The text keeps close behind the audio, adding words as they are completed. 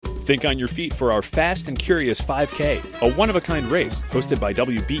Think on your feet for our Fast and Curious 5K, a one-of-a-kind race hosted by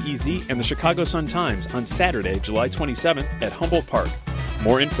WBEZ and the Chicago Sun-Times on Saturday, July 27th at Humboldt Park.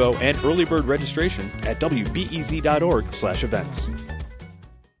 More info and early bird registration at wbez.org/events.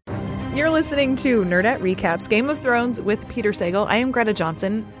 You're listening to Nerdette Recaps Game of Thrones with Peter Sagal. I am Greta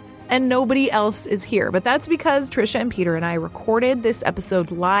Johnson, and nobody else is here. But that's because Trisha and Peter and I recorded this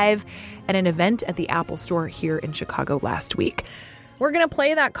episode live at an event at the Apple Store here in Chicago last week. We're going to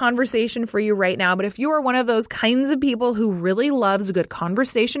play that conversation for you right now, but if you are one of those kinds of people who really loves a good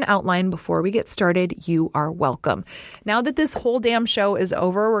conversation outline before we get started, you are welcome. Now that this whole damn show is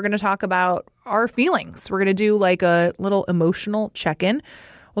over, we're going to talk about our feelings. We're going to do like a little emotional check-in.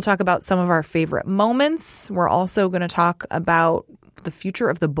 We'll talk about some of our favorite moments. We're also going to talk about the future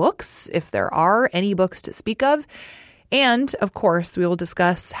of the books, if there are any books to speak of. And, of course, we will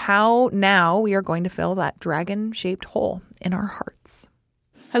discuss how now we are going to fill that dragon-shaped hole in our hearts.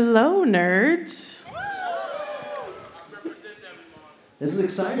 Hello, nerds. This is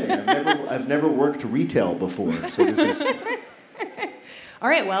exciting. I've never worked retail before, so this is... All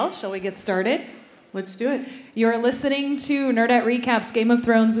right, well, shall we get started? Let's do it. You're listening to Nerdette Recaps Game of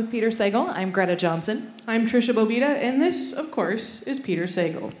Thrones with Peter Sagal. I'm Greta Johnson. I'm Trisha Bobita, and this, of course, is Peter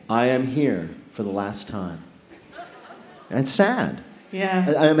Sagal. I am here for the last time. And it's sad.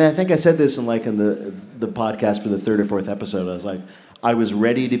 Yeah. I mean, I think I said this in the podcast for the third or fourth episode. I was like, I was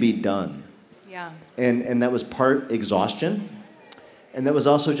ready to be done. Yeah. And that was part exhaustion, and that was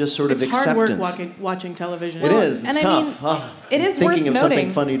also just sort of acceptance. It's hard work watching television. It is. It's and tough. I mean, it is thinking worth of noting.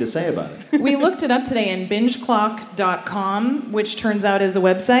 something funny to say about it. We looked it up today, and bingeclock.com, which turns out is a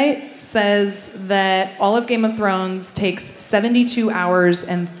website, says that all of Game of Thrones takes 72 hours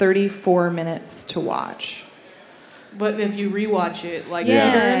and 34 minutes to watch. But if you rewatch it, like Yeah.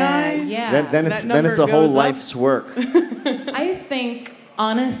 Peter and I, Yeah. Then it's a whole goes up. life's work. I think,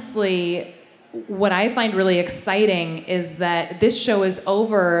 honestly, what I find really exciting is that this show is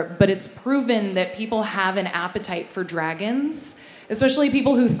over, but it's proven that people have an appetite for dragons, especially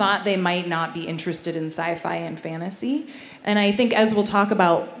people who thought they might not be interested in sci-fi and fantasy. And I think, as we'll talk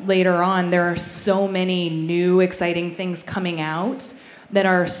about later on, there are so many new, exciting things coming out that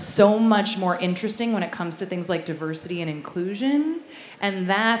are so much more interesting when it comes to things like diversity and inclusion. And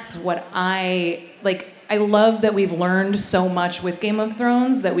that's what I love that we've learned so much with Game of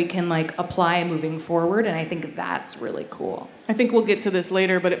Thrones that we can apply moving forward, and I think that's really cool. I think we'll get to this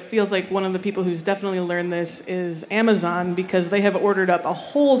later, but it feels like one of the people who's definitely learned this is Amazon, because they have ordered up a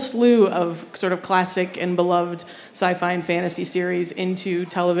whole slew of sort of classic and beloved sci-fi and fantasy series into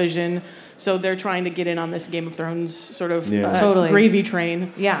television. So they're trying to get in on this Game of Thrones sort of Totally. gravy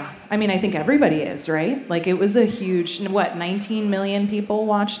train. Yeah, I mean, I think everybody is, right? It was a huge, 19 million people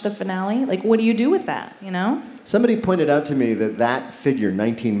watched the finale? What do you do with that, you know? Somebody pointed out to me that figure,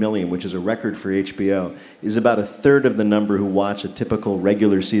 19 million, which is a record for HBO, is about a third of the number who watch a typical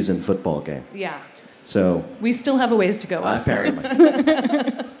regular season football game. Yeah. So We still have a ways to go, us apparently.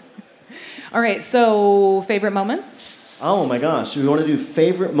 nerds. All right, so favorite moments? Oh my gosh, we want to do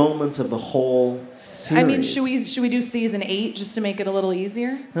favorite moments of the whole series. I mean, should we do season 8 just to make it a little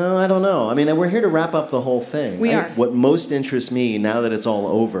easier? Oh, I don't know. I mean, we're here to wrap up the whole thing. We are. What most interests me, now that it's all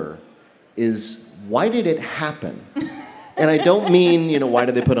over, is why did it happen? And I don't mean, why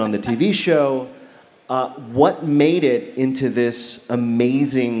did they put on the TV show? What made it into this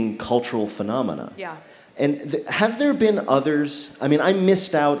amazing cultural phenomenon? Yeah. And have there been others? I mean, I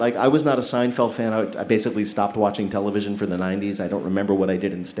missed out. I was not a Seinfeld fan. I basically stopped watching television for the 90s. I don't remember what I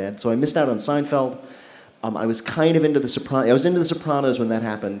did instead. So I missed out on Seinfeld. I was kind of into The Sopranos. I was into The Sopranos when that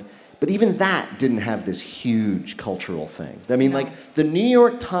happened. But even that didn't have this huge cultural thing. I mean, the New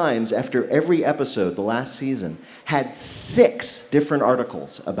York Times, after every episode, the last season, had 6 different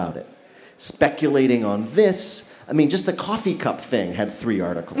articles about it, speculating on this. I mean, just the coffee cup thing had 3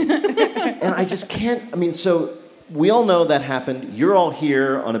 articles. And I just can't, so we all know that happened. You're all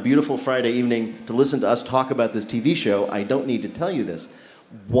here on a beautiful Friday evening to listen to us talk about this TV show. I don't need to tell you this.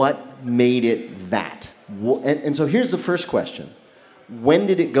 What made it that? And so here's the first question. When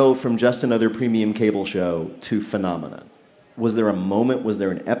did it go from just another premium cable show to phenomenon? Was there a moment? Was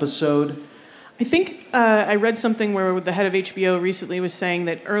there an episode? I think I read something where the head of HBO recently was saying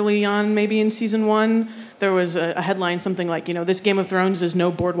that early on, maybe in season 1, there was a headline, something like, this Game of Thrones is no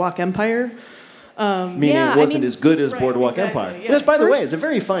Boardwalk Empire. Meaning it wasn't as good as Boardwalk Empire. Yeah. Which, by the way, is a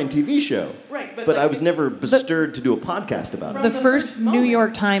very fine TV show. Right, but I was never bestirred to do a podcast about it. The first New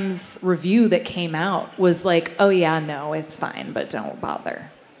York Times review that came out was oh yeah, no, it's fine, but don't bother.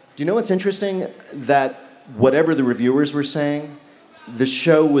 Do you know what's interesting? That whatever the reviewers were saying, the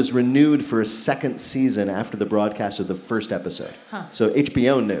show was renewed for a second season after the broadcast of the first episode. Huh. So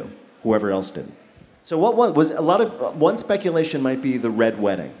HBO knew. Whoever else didn't. So what was a lot of one speculation might be the Red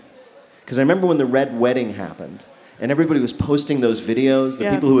Wedding, because I remember when the Red Wedding happened, and everybody was posting those videos. The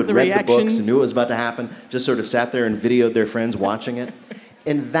people who had read the books and knew it was about to happen just sort of sat there and videoed their friends watching it,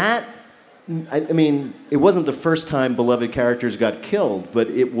 and that. I mean, it wasn't the first time beloved characters got killed, but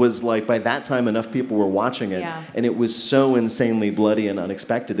it was like by that time enough people were watching it, and it was so insanely bloody and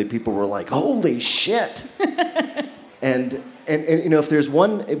unexpected that people were like, "Holy shit!" and you know, if there's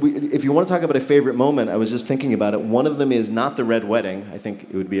one, if you want to talk about a favorite moment, I was just thinking about it. One of them is not the Red Wedding. I think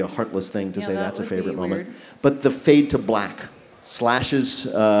it would be a heartless thing to say that's a favorite moment, but the fade to black slashes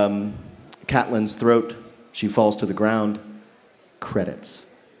Catelyn's throat. She falls to the ground. Credits.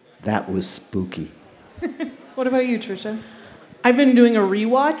 That was spooky. What about you, Trisha? I've been doing a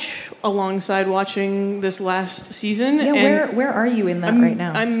rewatch alongside watching this last season. Yeah, and where are you in that right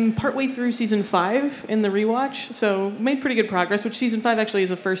now? I'm partway through season 5 in the rewatch, so made pretty good progress, which season 5 actually is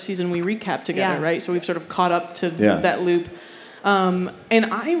the first season we recap together, right? So we've sort of caught up to that loop. And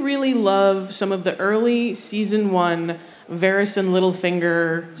I really love some of the early season 1 Varys and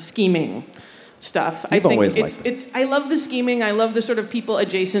Littlefinger scheming stuff. You've always liked it's I love the scheming. I love the sort of people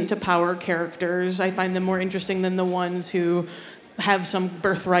adjacent to power characters. I find them more interesting than the ones who have some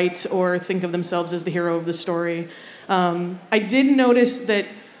birthright or think of themselves as the hero of the story. I did notice that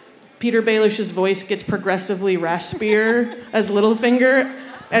Peter Baelish's voice gets progressively raspier as Littlefinger.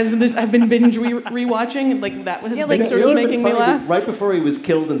 I've been binge rewatching, like that has been sort of making me laugh. Right before he was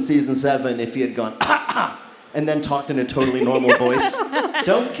killed in season 7, if he had gone and then talked in a totally normal voice,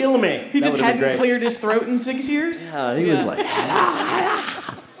 "Don't kill me." He just hadn't cleared his throat in 6 years. Yeah, he was like.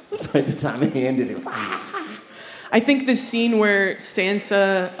 By the time he ended, it was. I think the scene where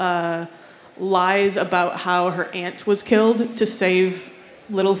Sansa lies about how her aunt was killed to save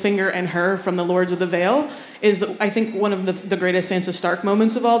Littlefinger and her from the Lords of the Vale is, I think, one of the greatest Sansa Stark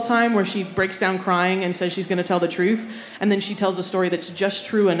moments of all time, where she breaks down crying and says she's going to tell the truth, and then she tells a story that's just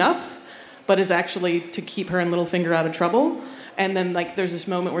true enough, but is actually to keep her and Littlefinger out of trouble. And then, like, there's this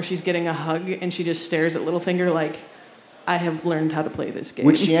moment where she's getting a hug, and she just stares at Littlefinger like, "I have learned how to play this game."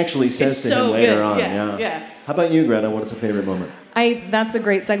 Which she actually says to him later on. Yeah. How about you, Greta? What's a favorite moment? That's a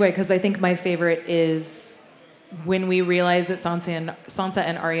great segue, because I think my favorite is when we realize that Sansa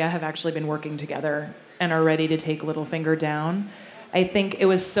and Arya have actually been working together and are ready to take Littlefinger down. I think it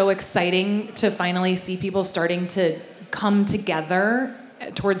was so exciting to finally see people starting to come together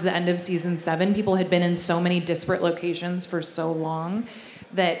towards the end of season 7. People had been in so many disparate locations for so long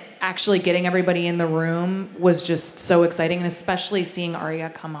that actually getting everybody in the room was just so exciting, and especially seeing Arya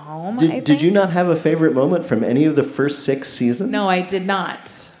come home. Did you not have a favorite moment from any of the first 6 seasons? No, I did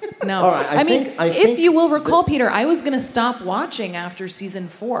not. No. All right, I think if you will recall, Peter, I was going to stop watching after season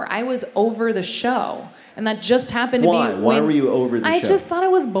 4. I was over the show. And that just happened to be Why were you over the show? I just thought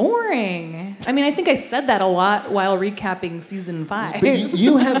it was boring. I mean, I think I said that a lot while recapping season 5. But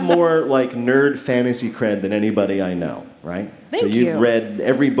you have more, like, nerd fantasy cred than anybody I know, right? Thank you. So you've read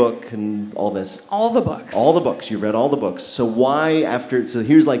every book and all this. All the books. All the books. You've read all the books. So so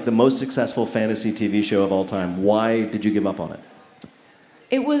here's, like, the most successful fantasy TV show of all time. Why did you give up on it?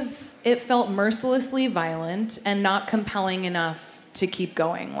 It felt mercilessly violent and not compelling enough to keep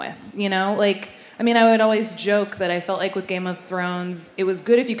going with, you know? Like, I mean, I would always joke that I felt like with Game of Thrones, it was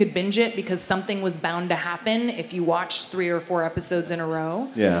good if you could binge it because something was bound to happen if you watched 3 or 4 episodes in a row.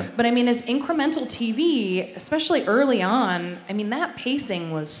 Yeah. But I mean, as incremental TV, especially early on, I mean, that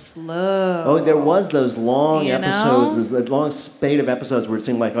pacing was slow. Oh, there was those long episodes, that long spate of episodes where it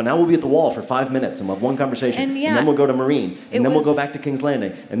seemed like, now we'll be at the wall for 5 minutes and we'll have one conversation, and then we'll go to Marine, and then we'll go back to King's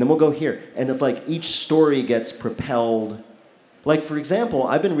Landing, and then we'll go here. And it's like each story gets propelled. Like, for example,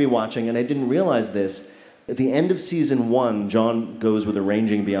 I've been rewatching, and I didn't realize this. At the end of season 1, Jon goes with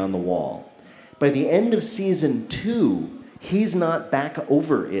Arranging Beyond the Wall. By the end of season 2, he's not back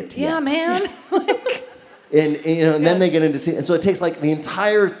over it yet. Yeah, man. And then they get into and so it takes like the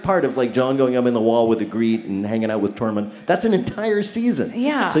entire part of like Jon going up in the wall with Ygritte and hanging out with Tormund. That's an entire season.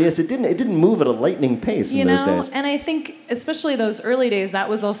 Yeah. So yes, it didn't move at a lightning pace in those days. And I think especially those early days, that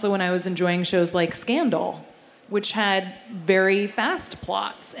was also when I was enjoying shows like Scandal, which had very fast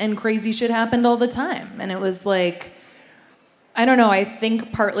plots and crazy shit happened all the time. And it was like, I don't know, I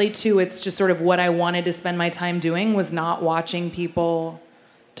think partly too, it's just sort of what I wanted to spend my time doing was not watching people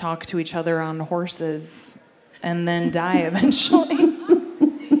talk to each other on horses and then die eventually.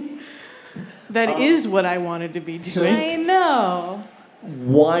 That is what I wanted to be doing. I know.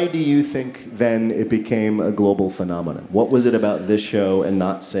 Why do you think then it became a global phenomenon? What was it about this show and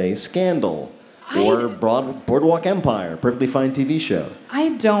not, say, Scandal? Or Boardwalk Empire, perfectly fine TV show. I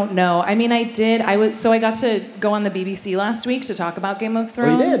don't know. I mean, I got to go on the BBC last week to talk about Game of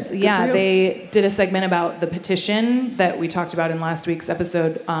Thrones. Oh, you did? Good Yeah, for you. they did a segment about the petition that we talked about in last week's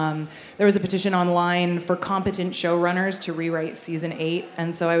episode. There was a petition online for competent showrunners to rewrite season 8,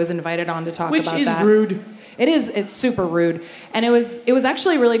 and so I was invited on to talk about that. Which is rude. It is. It's super rude. And it was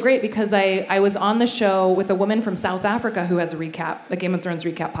actually really great because I was on the show with a woman from South Africa who has a Game of Thrones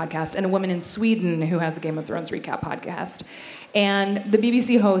recap podcast, and a woman in Sweden who has a Game of Thrones recap podcast. And the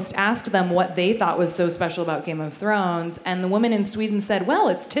BBC host asked them what they thought was so special about Game of Thrones, and the woman in Sweden said, well,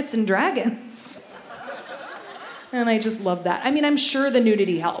 it's tits and dragons. And I just loved that. I mean, I'm sure the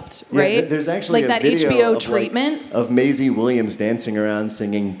nudity helped, right? Yeah, there's actually like that video HBO of, treatment. of Maisie Williams dancing around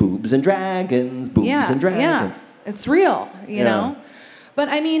singing boobs and dragons, boobs and dragons. Yeah, it's real, you know? But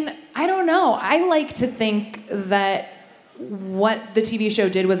I mean, I don't know. I like to think that what the TV show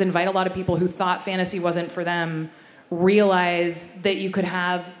did was invite a lot of people who thought fantasy wasn't for them, realize that you could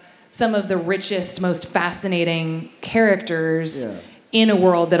have some of the richest, most fascinating characters in a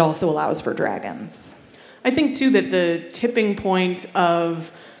world that also allows for dragons. I think, too, that the tipping point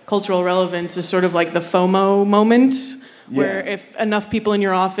of cultural relevance is sort of like the FOMO moment, where if enough people in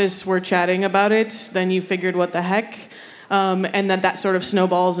your office were chatting about it, then you figured, what the heck? And that sort of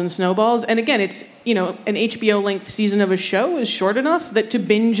snowballs and snowballs. And again, it's, an HBO-length season of a show is short enough that to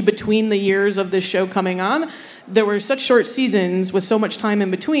binge between the years of this show coming on, there were such short seasons with so much time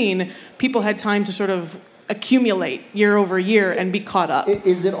in between, people had time to sort of accumulate year over year and be caught up.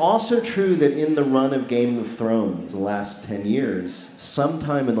 Is it also true that in the run of Game of Thrones, the last 10 years,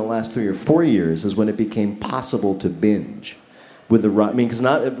 sometime in the last 3 or 4 years is when it became possible to binge? With the run, I mean, because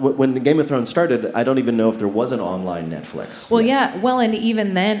when the Game of Thrones started, I don't even know if there was an online Netflix. Well, yeah. Well, and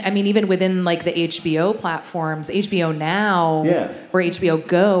even then, I mean, even within like the HBO platforms, HBO Now or HBO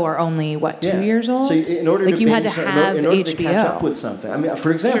Go are only 2 years old. So in order like to you had to binge, have in order HBO to catch up with something. I mean,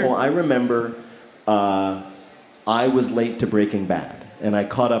 for example, I remember I was late to Breaking Bad, and I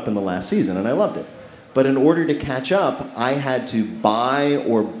caught up in the last season, and I loved it. But in order to catch up, I had to buy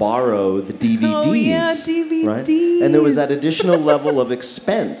or borrow the DVDs. Oh, yeah, DVDs. Right? And there was that additional level of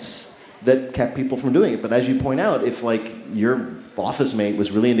expense that kept people from doing it. But as you point out, if like your office mate was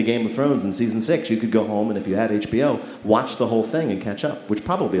really into Game of Thrones in season 6, you could go home and if you had HBO, watch the whole thing and catch up, which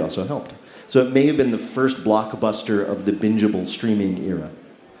probably also helped. So it may have been the first blockbuster of the bingeable streaming era.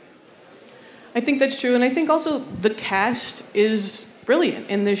 I think that's true, and I think also the cast is brilliant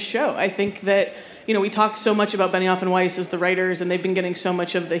in this show. I think that, we talk so much about Benioff and Weiss as the writers, and they've been getting so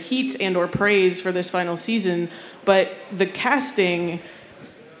much of the heat and or praise for this final season, but the casting,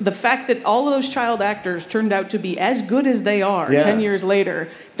 the fact that all of those child actors turned out to be as good as they are 10 years later,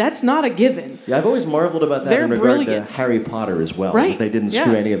 that's not a given. Yeah, I've always marveled about that. They're in regard brilliant. to Harry Potter as well. Right. That they didn't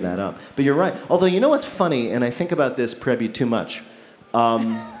screw any of that up. But you're right. Although, you know what's funny, and I think about this probably too much.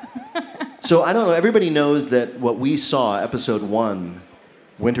 So I don't know, everybody knows that what we saw, episode 1,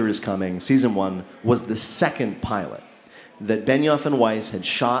 Winter is Coming, season 1, was the second pilot. That Benioff and Weiss had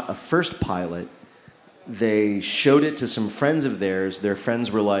shot a first pilot. They showed it to some friends of theirs. Their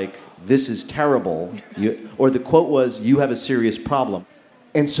friends were like, this is terrible. Or the quote was, you have a serious problem.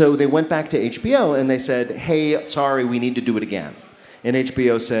 And so they went back to HBO and they said, hey, sorry, we need to do it again. And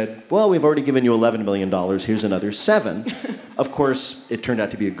HBO said, well, we've already given you $11 million. Here's another $7 million. Of course, it turned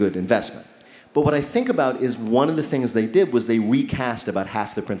out to be a good investment. But what I think about is one of the things they did was they recast about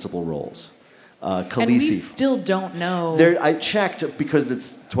half the principal roles. Khaleesi. And we still don't know. I checked because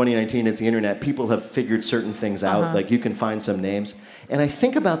it's 2019, it's the internet. People have figured certain things out. Like you can find some names. And I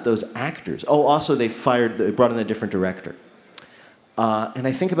think about those actors. Oh, also they brought in a different director. And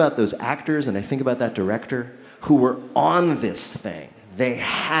I think about those actors and I think about that director who were on this thing. They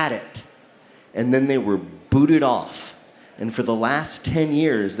had it. And then they were booted off. And for the last 10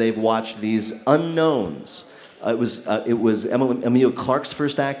 years, they've watched these unknowns. It was Emilia Clarke's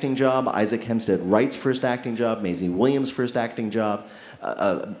first acting job, Isaac Hempstead Wright's first acting job, Maisie Williams' first acting job,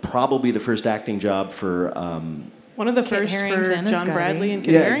 probably the first acting job for... one of the Kit first Harrington, for John Bradley and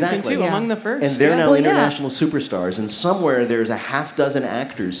Kit Harrington, too, among the first. And they're now international superstars. And somewhere there's a half dozen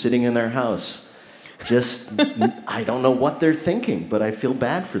actors sitting in their house. Just, I don't know what they're thinking, but I feel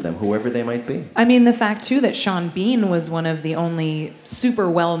bad for them, whoever they might be. I mean, the fact, too, that Sean Bean was one of the only super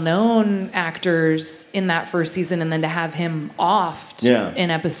well-known actors in that first season, and then to have him offed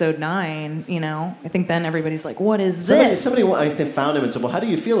in episode 9, I think then everybody's like, what is this? Somebody I think found him and said, well, how do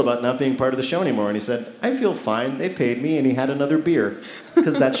you feel about not being part of the show anymore? And he said, I feel fine. They paid me, and he had another beer,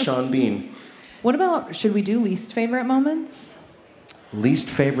 because that's Sean Bean. What about, should we do least favorite moments? Least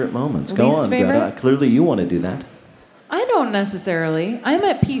favorite moments. Go on, favorite? Greta. Clearly you want to do that. I don't necessarily. I'm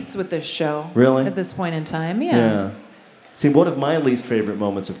at peace with this show. Really? At this point in time, yeah. See, one of my least favorite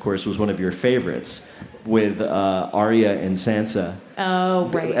moments, of course, was one of your favorites with Arya and Sansa. Oh,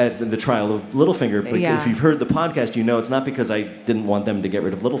 right. At the trial of Littlefinger. Because Yeah. if you've heard the podcast, you know it's not because I didn't want them to get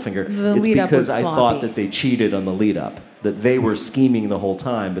rid of Littlefinger. The It's lead-up because was I sloppy. thought that they cheated on the lead-up. That they were scheming the whole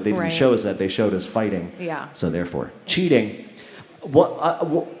time, but they didn't Right. show us that. They showed us fighting. Yeah. So therefore, cheating.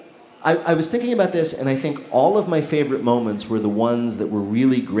 I was thinking about this, and I think all of my favorite moments were the ones that were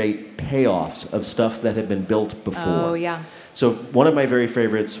really great payoffs of stuff that had been built before. Oh, yeah. So one of my very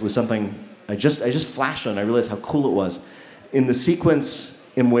favorites was something I just flashed on. I realized how cool it was. In the sequence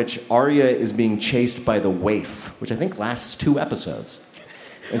in which Arya is being chased by the waif, which I think lasts 2 episodes.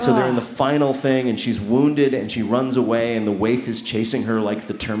 And so they're in the final thing, and she's wounded, and she runs away, and the waif is chasing her like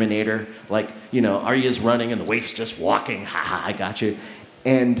the Terminator. Like, you know, Arya's running, and the waif's just walking. Ha ha, I got you.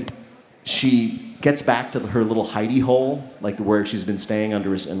 And she gets back to her little hidey hole, like where she's been staying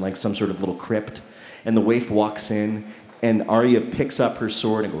under in like some sort of little crypt. And the waif walks in, and Arya picks up her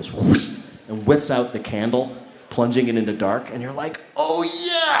sword and goes whoosh, and whips out the candle, plunging it into dark. And you're like, oh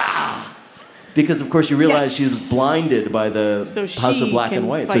yeah! Because of course you realize she's blinded by the House of Black and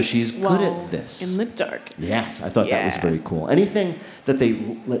White, so she's good at this. In the dark. Yes, I thought that was very cool. Anything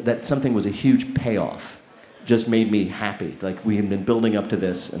that something was a huge payoff just made me happy. Like we had been building up to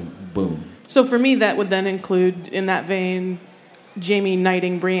this, and boom. So for me, that would then include, in that vein, Jaime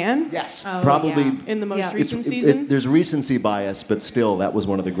knighting Brienne. Yes, Oh, probably. yeah. In the most recent It's- season. there's recency bias, but still, that was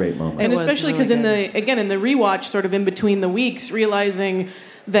one of the great moments. And It was especially really because in the rewatch, sort of in between the weeks, realizing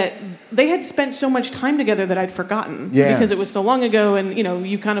that they had spent so much time together that I'd forgotten. Yeah. Because it was so long ago, and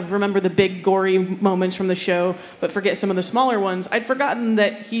you kind of remember the big gory moments from the show, but forget some of the smaller ones. I'd forgotten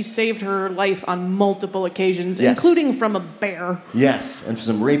that he saved her life on multiple occasions, Yes. including from a bear. Yes, and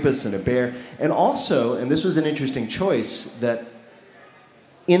some rapists and a bear. And also, and this was an interesting choice, that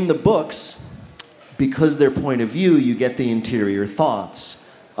in the books, because their point of view, you get the interior thoughts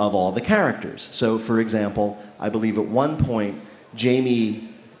of all the characters. So, for example, I believe at one point, Jaime,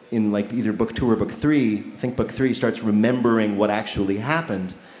 in like either book 2 or book 3, I think book 3 starts remembering what actually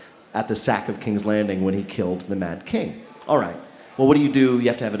happened at the sack of King's Landing when he killed the Mad King. All right. Well, what do? You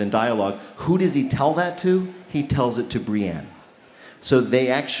have to have it in dialogue. Who does he tell that to? He tells it to Brienne. So they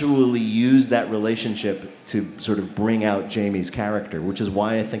actually use that relationship to sort of bring out Jaime's character, which is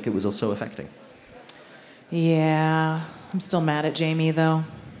why I think it was so affecting. Yeah. I'm still mad at Jaime, though.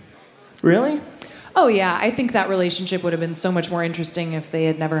 Really? Oh, yeah. I think that relationship would have been so much more interesting if they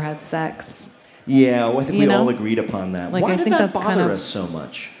had never had sex. Yeah, well, I think You we know? all agreed upon that. Like, Why I did think that that's bother kind of- us so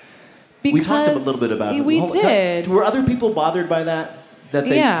much? Because We talked a little bit about it. We Hold on. did. Were other people bothered by that? That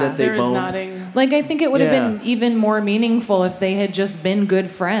they There is boned? nodding. Like, I think it would have Yeah. been even more meaningful if they had just been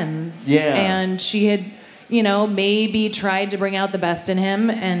good friends. Yeah. And she had, maybe tried to bring out the best in him,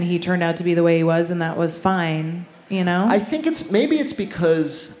 and he turned out to be the way he was, and that was fine, I think maybe it's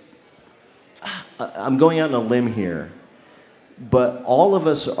because I'm going out on a limb here, but all of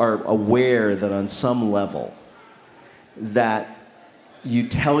us are aware that on some level that you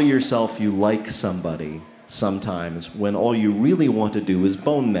tell yourself you like somebody sometimes when all you really want to do is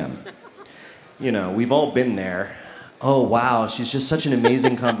bone them. We've all been there. Oh, wow, she's just such an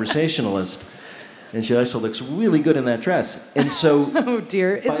amazing conversationalist. And she also looks really good in that dress. And so... Oh,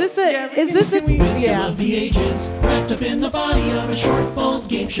 dear. Is this Wisdom of the ages, wrapped up in the body of a short, bald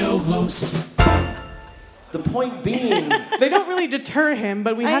game show host. The point being... They don't really deter him,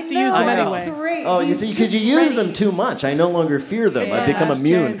 but we have to use them I know. anyway. Great. Oh, you see, because you use them too much. I no longer fear them. I've become Last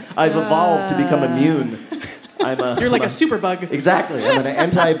immune. chance. I've evolved to become immune. You're like a superbug. Exactly. I'm an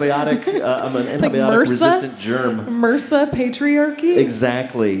antibiotic. I'm an antibiotic-resistant germ. MRSA patriarchy?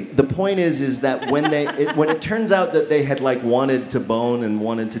 Exactly. The point is that when it turns out that they had wanted to bone and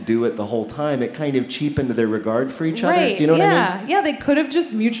wanted to do it the whole time, it kind of cheapened their regard for each other. Right. Do you know what I mean? Yeah, they could have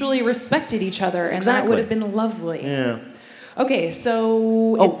just mutually respected each other, and that Exactly. would have been lovely. Yeah. Okay,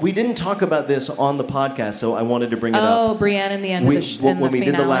 so Oh, we didn't talk about this on the podcast, so I wanted to bring it up. Oh, Brienne in the end of the When we did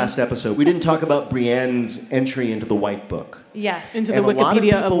the finale. last episode, we didn't talk about Brienne's entry into the White Book. Yes. Into the And a lot of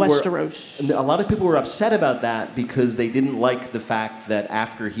Wikipedia of people were- Westeros. and a lot of people were upset about that because they didn't like the fact that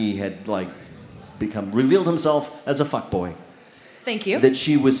after he had revealed himself as a fuckboy, Thank you. that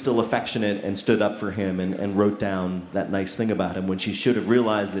she was still affectionate and stood up for him and wrote down that nice thing about him when she should have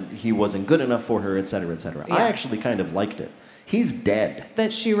realized that he wasn't good enough for her, et cetera, et cetera. Yeah. I actually kind of liked it. He's dead.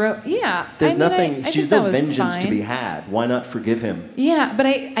 That she wrote. Yeah. There's I mean, nothing. I She's think that no was vengeance to fine. be had. Why not forgive him? Yeah, but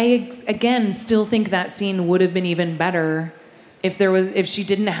I again still think that scene would have been even better if she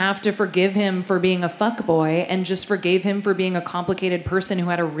didn't have to forgive him for being a fuckboy and just forgave him for being a complicated person who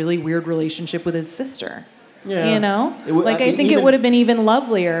had a really weird relationship with his sister. Yeah. You know? I I mean, think it even- would have been even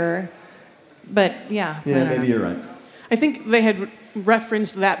lovelier. But yeah. I Yeah, don't maybe know. you're right. I think they had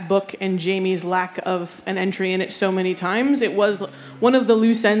referenced that book and Jamie's lack of an entry in it so many times. It was one of the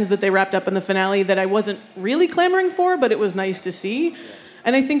loose ends that they wrapped up in the finale that I wasn't really clamoring for, but it was nice to see.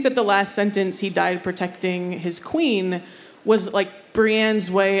 And I think that the last sentence, he died protecting his queen, was like Brienne's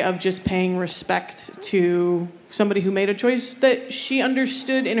way of just paying respect to somebody who made a choice that she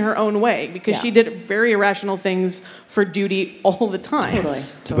understood in her own way, because she did very irrational things for duty all the time.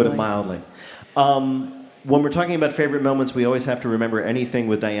 To put it mildly. When we're talking about favorite moments, we always have to remember anything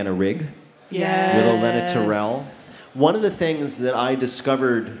with Diana Rigg, Yeah. with Olenna Tyrell. One of the things that I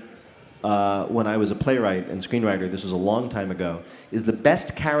discovered when I was a playwright and screenwriter, this was a long time ago, is the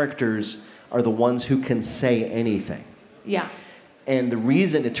best characters are the ones who can say anything. Yeah. And the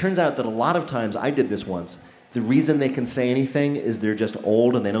reason, it turns out that a lot of times, I did this once, the reason they can say anything is they're just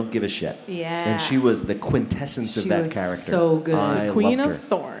old and they don't give a shit. Yeah. And she was the quintessence of She that was character. so good. I Queen loved of her.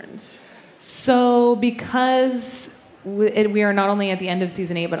 Thorns. So because we are not only at the end of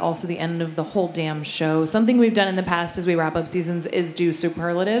season 8, but also the end of the whole damn show, something we've done in the past as we wrap up seasons is do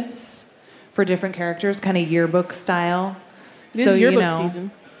superlatives for different characters, kind of yearbook style. It is yearbook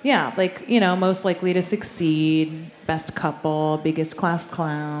season. Yeah, most likely to succeed, best couple, biggest class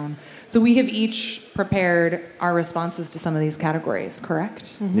clown. So we have each prepared our responses to some of these categories,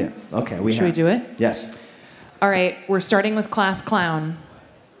 correct? Yeah, okay. Should we do it? Yes. All right, we're starting with class clown.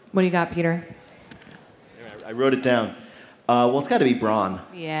 What do you got, Peter? I wrote it down. Well, it's got to be Bronn.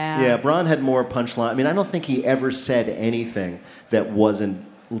 Yeah. Yeah, Bronn had more punchline. I mean, I don't think he ever said anything that wasn't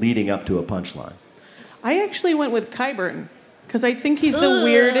leading up to a punchline. I actually went with Qyburn, because I think he's the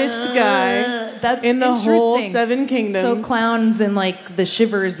weirdest guy That's in the whole interesting. Seven Kingdoms. So clowns in like the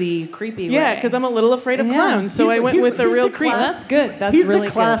shiversy, creepy way. Yeah, because I'm a little afraid of Yeah. clowns, so I went with a real creep. Well, that's good. That's He's really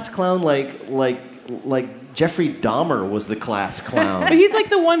the class clown like Jeffrey Dahmer was the class But clown. he's like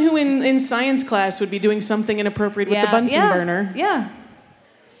the one who in science class would be doing something inappropriate good. with the Bunsen burner. Yeah,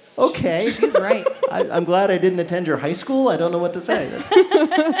 Okay. he's right. I'm glad I didn't attend your high school. I don't know what to say.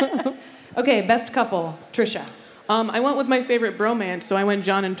 That's- Okay, best couple, Trisha. I went with my favorite bromance, so I went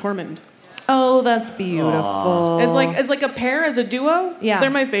Jon and Tormund. Oh, that's beautiful. As like a pair, as a duo. Yeah. They're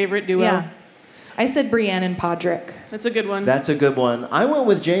my favorite duo. Yeah. I said Brienne and Podrick. That's a good one. That's a good one. I went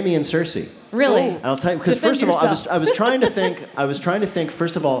with Jamie and Cersei. Really? Oh. I'll tell you, because Defend first of all, yourself. I was trying to think. I was trying to think.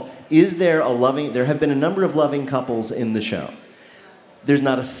 First of all, is there a loving? There have been a number of loving couples in the show. There's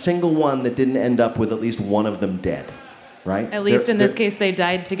not a single one that didn't end up with at least one of them dead, right? At least in this They're- case, they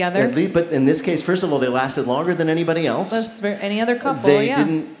died together. At least, but in this case, first of all, they lasted longer than anybody else. Any other couple, They yeah.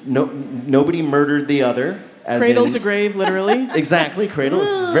 didn't. Nobody murdered the other. As Cradle in- to grave, literally. Exactly, cradle.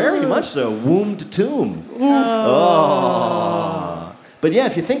 Very much so. Womb to tomb. Oh. But yeah,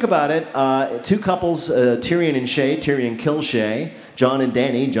 if you think about it, two couples, Tyrion and Shay. Tyrion kills Shay. Jon and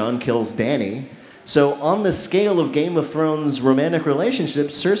Dany. Jon kills Dany. So on the scale of Game of Thrones romantic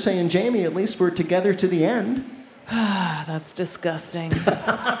relationships, Cersei and Jaime at least were together to the end. That's disgusting.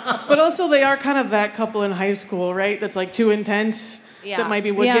 But also, they are kind of that couple in high school, right? That's like too intense. Yeah. That maybe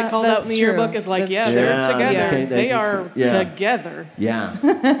would Yeah, get called out that's in the true. yearbook as like, That's yeah, true. they're Yeah, together. that's- They are yeah. together. Yeah.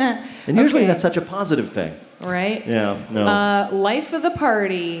 And usually Okay. that's such a positive thing. Right? Yeah. No. Life of the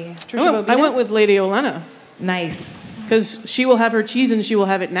party. Trisha I Bobina? went with Lady Olenna. Nice. Because she will have her cheese and she will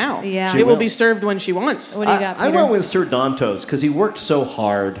have it now. Yeah. It will will. be served when she wants. What do you got, I Peter? went with Sir Dantos because he worked so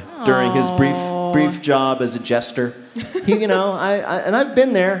hard during his brief job as a jester. He, and I've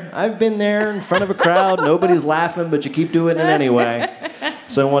been there. I've been there in front of a crowd. Nobody's laughing, but you keep doing it anyway.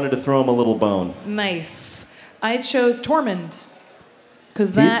 So I wanted to throw him a little bone. Nice. I chose Tormund. Because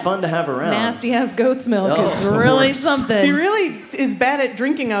He's that fun to have around. nasty ass goat's milk Oh, is the really worst. something. He really is bad at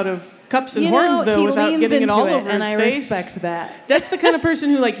drinking out of cups and you horns, know, though, he without leans getting it into all it, over and his I face. respect that. That's the kind of person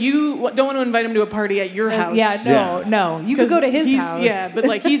who, like, you don't want to invite him to a party at your house. Yeah, no. You could 'Cause go to his he's- house. Yeah, but,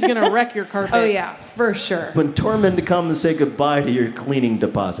 like, he's going to wreck your carpet. Oh, yeah, for sure. When Tormund comes to say goodbye to your cleaning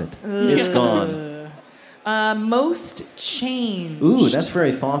deposit, it's gone. Most changed. Ooh, that's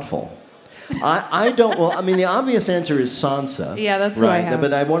very thoughtful. I don't. Well, I mean, the obvious answer is Sansa. Yeah, that's who I right. have.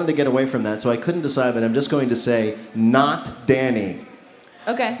 But I wanted to get away from that, so I couldn't decide. But I'm just going to say not Dany.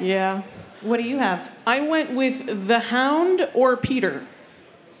 Okay. Yeah. What do you have? I went with the Hound or Peter.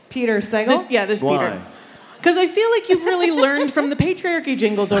 Peter Sagal? This Why? Peter. Because I feel like you've really learned from the patriarchy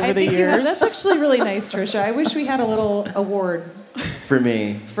jingles over I the think you years. have. That's actually really nice, Trisha. I wish we had a little award For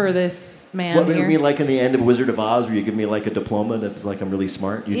me. for this man What would here. it be like in the end of Wizard of Oz, where you give me like a diploma that's like I'm really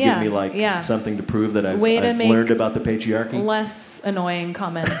smart? You Yeah, give me like yeah. something to prove that I've Way to make learned about the patriarchy. Less annoying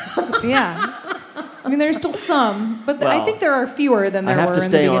comments. Yeah. I mean, there's still some, but I Well, think there are fewer than there I have were to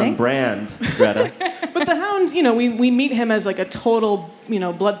in the stay beginning. on brand, Greta. But the Hound, we meet him as like a total,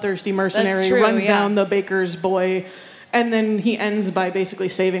 bloodthirsty mercenary, That's true, runs yeah. down the baker's boy, and then he ends by basically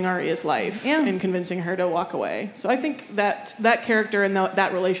saving Arya's life and convincing her to walk away. So I think that character and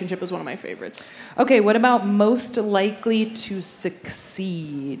that relationship is one of my favorites. Okay, what about most likely to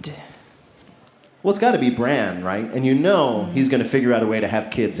succeed? Well, it's got to be Bran, right? And he's going to figure out a way to have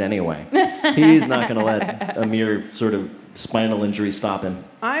kids anyway. He's not going to let a mere sort of spinal injury stop him.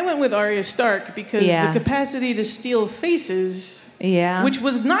 I went with Arya Stark because the capacity to steal faces, which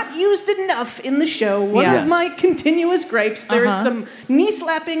was not used enough in the show. One of my continuous gripes. There is some knee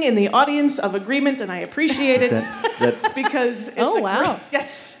slapping in the audience of agreement, and I appreciate it because it's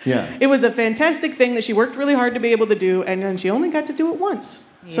yes. Yeah. It was a fantastic thing that she worked really hard to be able to do, and then she only got to do it once.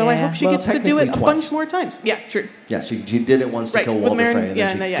 So I hope she gets to do it a technically bunch more times. Yeah, true. Yeah, she did it once to kill with Walder Meryn, Frey,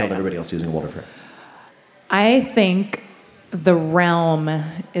 and then she killed everybody else using Walder Frey. I think the realm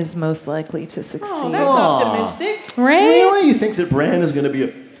is most likely to succeed. Oh, that's optimistic. Right? Really? You think that Bran is going to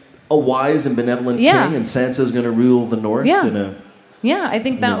be a wise and benevolent king, and Sansa's going to rule the North in a I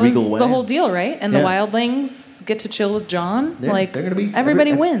think that was the whole deal, right? And the wildlings get to chill with Jon. they're going to be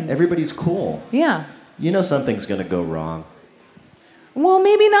everybody wins. Everybody's cool. Yeah. Something's going to go wrong. Well,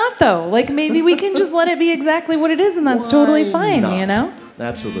 maybe not though. Like maybe we can just let it be exactly what it is, and that's totally fine. Not?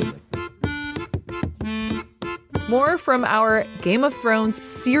 Absolutely. More from our Game of Thrones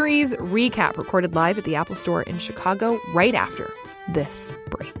series recap recorded live at the Apple Store in Chicago right after this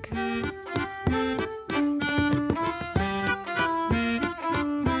break.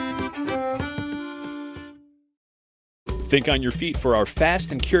 Think on your feet for our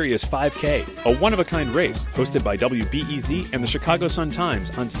Fast and Curious 5K, a one-of-a-kind race hosted by WBEZ and the Chicago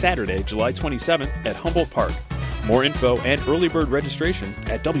Sun-Times on Saturday, July 27th at Humboldt Park. More info and early bird registration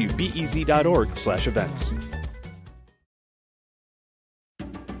at wbez.org/events.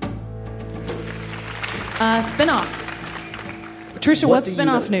 Spinoffs. Trisha, what's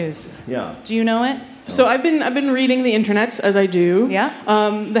spinoff news? Yeah. Do you know it? So I've been reading the internets as I do. Yeah.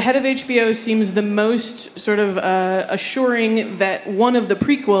 The head of HBO seems the most sort of assuring that one of the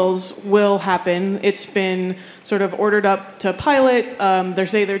prequels will happen. It's been sort of ordered up to pilot. They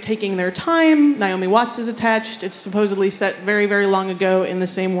say they're taking their time. Naomi Watts is attached. It's supposedly set very, very long ago in the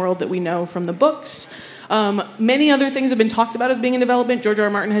same world that we know from the books. Many other things have been talked about as being in development. George R.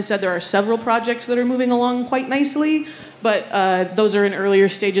 R. Martin has said there are several projects that are moving along quite nicely, but those are in earlier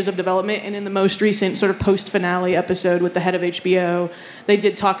stages of development. And in the most recent sort of post-finale episode with the head of HBO, they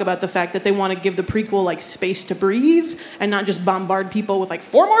did talk about the fact that they want to give the prequel like space to breathe and not just bombard people with like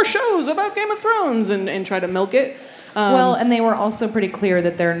 4 more shows about Game of Thrones and try to milk it. Well, and they were also pretty clear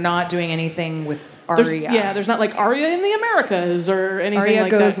that they're not doing anything with Arya. There's not like Arya in the Americas or anything Arya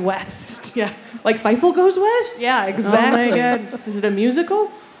like that. Arya goes west. Yeah, like Fievel Goes West? Yeah, exactly. Oh my God. Is it a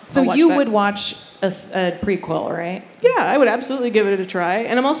musical? So you would watch a prequel, right? Yeah, I would absolutely give it a try.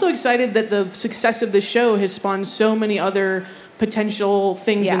 And I'm also excited that the success of this show has spawned so many other potential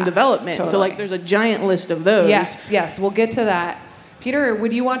things in development. Totally. So like there's a giant list of those. Yes, we'll get to that. Peter,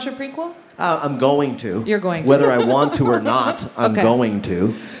 would you watch a prequel? I'm going to. You're going to. Whether I want to or not, I'm going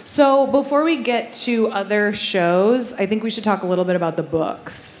to. So before we get to other shows, I think we should talk a little bit about the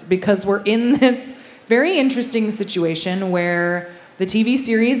books, because we're in this very interesting situation where the TV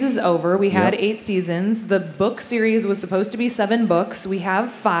series is over. We had 8 seasons. The book series was supposed to be 7 books. We have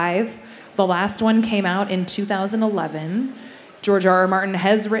 5. The last one came out in 2011. George R. R. Martin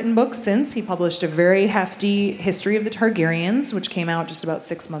has written books since. He published a very hefty History of the Targaryens, which came out just about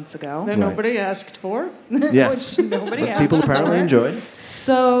 6 months ago. That nobody asked for. Yes. Nobody asked People apparently enjoyed.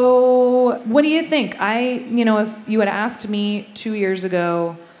 So, what do you think? If you had asked me 2 years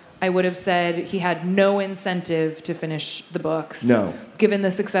ago, I would have said he had no incentive to finish the books. No. Given the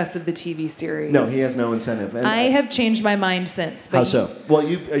success of the TV series. No, he has no incentive. And I have changed my mind since. But how so? Well,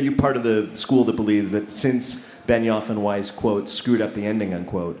 are you part of the school that believes that since Benioff and Weiss, quote, screwed up the ending,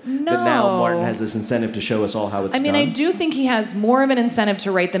 unquote, that now Martin has this incentive to show us all how it's done? I do think he has more of an incentive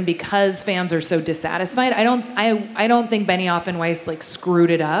to write them because fans are so dissatisfied. I don't think Benioff and Weiss screwed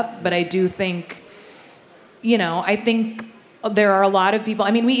it up, but I do think, I think there are a lot of people.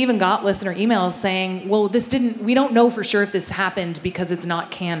 We even got listener emails saying, well, we don't know for sure if this happened because it's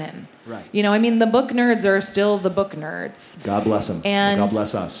not canon. Right. The book nerds are still the book nerds. God bless them. And God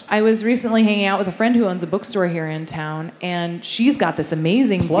bless us. I was recently hanging out with a friend who owns a bookstore here in town, and she's got this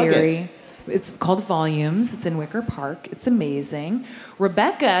amazing theory. It's called Volumes. It's in Wicker Park. It's amazing.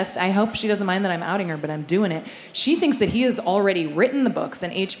 Rebecca, I hope she doesn't mind that I'm outing her, but I'm doing it. She thinks that he has already written the books,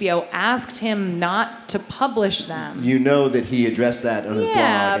 and HBO asked him not to publish them. You know that he addressed that on his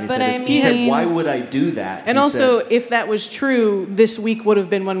blog. And he said, why would I do that? And also, if that was true, this week would have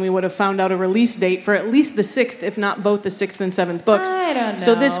been when we would have found out a release date for at least the 6th, if not both the 6th and 7th books. I don't know.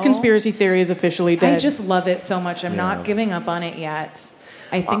 So this conspiracy theory is officially dead. I just love it so much. I'm not giving up on it yet.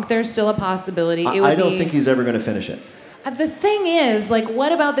 I think there's still a possibility. I don't think he's ever going to finish it. The thing is, like,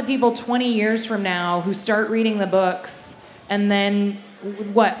 what about the people 20 years from now who start reading the books and then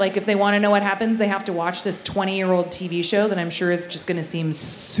what? Like, if they want to know what happens, they have to watch this 20-year-old TV show that I'm sure is just going to seem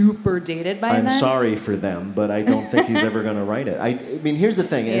super dated by then? I'm sorry for them, but I don't think he's ever going to write it. I mean, here's the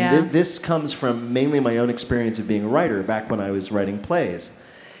thing, and this comes from mainly my own experience of being a writer back when I was writing plays.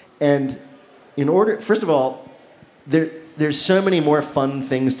 And first of all, there's so many more fun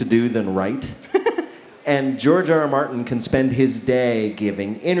things to do than write. And George R.R. Martin can spend his day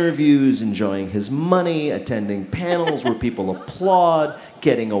giving interviews, enjoying his money, attending panels where people applaud,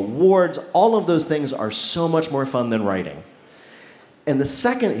 getting awards. All of those things are so much more fun than writing. And the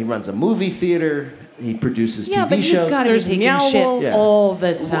second, he runs a movie theater, he produces TV shows. Yeah, but he's got to be taking shit all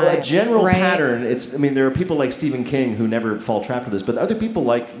the time. A general pattern, there are people like Stephen King who never fall trapped with this, but other people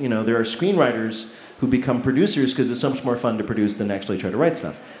like, there are screenwriters who become producers because it's so much more fun to produce than actually try to write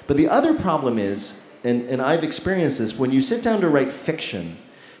stuff. But the other problem is, and I've experienced this, when you sit down to write fiction,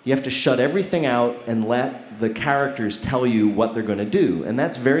 you have to shut everything out and let the characters tell you what they're going to do. And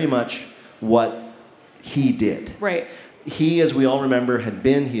that's very much what he did. Right. He, as we all remember, he had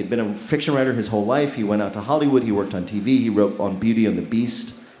been a fiction writer his whole life. He went out to Hollywood, he worked on TV, he wrote on Beauty and the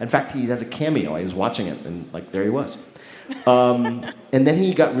Beast. In fact, he has a cameo. I was watching it, and there he was. And then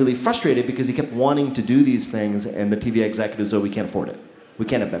he got really frustrated because he kept wanting to do these things, and the TV executives said, we can't afford it. We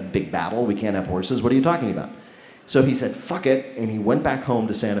can't have a big battle. We can't have horses. What are you talking about? So he said, fuck it, and he went back home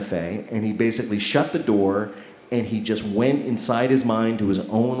to Santa Fe, and he basically shut the door, and he just went inside his mind to his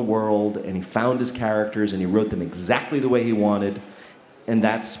own world, and he found his characters, and he wrote them exactly the way he wanted, and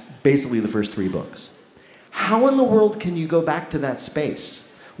that's basically the first 3 books. How in the world can you go back to that space?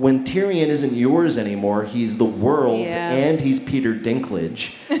 When Tyrion isn't yours anymore, he's the world's, and he's Peter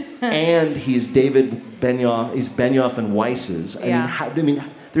Dinklage, and he's David Benioff, he's Benioff and Weiss's.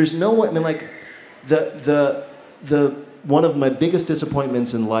 There's no way. One of my biggest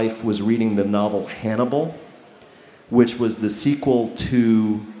disappointments in life was reading the novel Hannibal, which was the sequel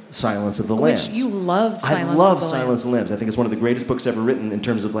to Silence of the Lambs. Which you loved Silence of the Lambs. I love Silence of the Lambs. I think it's one of the greatest books ever written in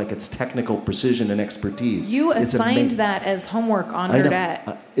terms of its technical precision and expertise. You assigned that as homework on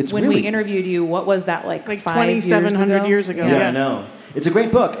Nerdette. When we interviewed you, what was that, like 2,700 years ago? Yeah, I know. It's a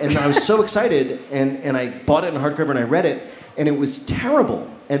great book, and I was so excited, and I bought it in hardcover and I read it, and it was terrible.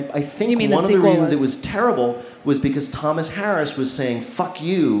 And I think one of the reasons it was terrible was because Thomas Harris was saying, fuck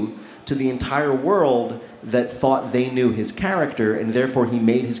you, to the entire world that thought they knew his character, and therefore he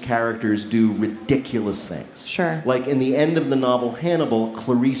made his characters do ridiculous things. Sure. Like in the end of the novel Hannibal,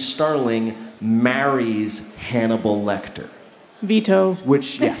 Clarice Starling marries Hannibal Lecter. Veto.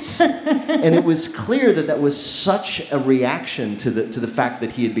 Which, yes. And it was clear that was such a reaction to the fact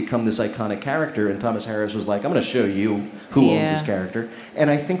that he had become this iconic character, and Thomas Harris was like, I'm going to show you who owns this character.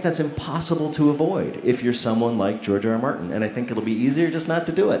 And I think that's impossible to avoid if you're someone like George R.R. Martin, and I think it'll be easier just not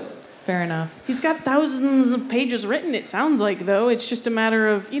to do it. Fair enough. He's got thousands of pages written, it sounds like, though. It's just a matter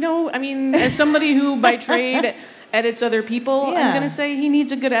of, as somebody who by trade edits other people, I'm going to say he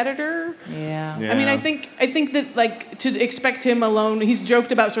needs a good editor. Yeah. I mean, I think that, to expect him alone, he's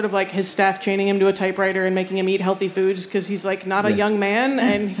joked about sort of his staff chaining him to a typewriter and making him eat healthy foods because he's not a young man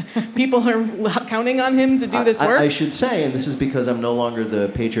and people are counting on him to do this work. I should say, and this is because I'm no longer the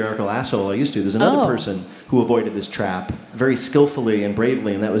patriarchal asshole I used to, there's another person who avoided this trap very skillfully and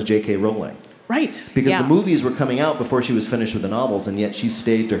bravely, and that was J.K. Rowling. Right. Because the movies were coming out before she was finished with the novels, and yet she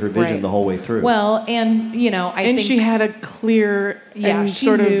stayed to her vision the whole way through. Well, and, I think... she had a clear and she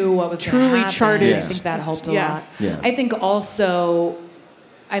sort knew of what was truly charted... I think that helped a lot. Yeah. I think also,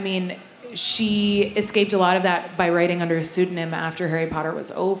 she escaped a lot of that by writing under a pseudonym after Harry Potter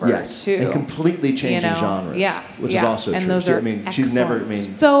was over, too. And completely changing genres. Yeah. Which is also and true. Those are she's never...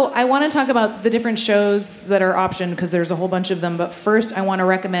 So I want to talk about the different shows that are optioned, because there's a whole bunch of them. But first, I want to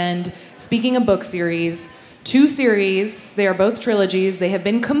recommend, speaking of book series, 2 series. They are both trilogies. They have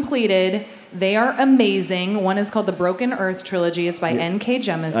been completed. They are amazing. One is called the Broken Earth Trilogy. It's by N.K.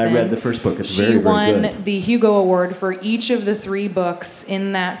 Jemisin. I read the first book. It's very, very good. She won the Hugo Award for each of the 3 books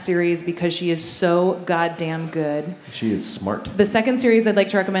in that series because she is so goddamn good. She is smart. The second series I'd like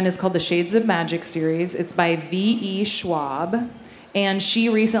to recommend is called the Shades of Magic series. It's by V.E. Schwab. And she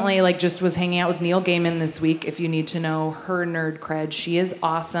recently just was hanging out with Neil Gaiman this week. If you need to know her nerd cred, she is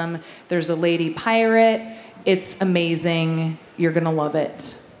awesome. There's a lady pirate. It's amazing. You're going to love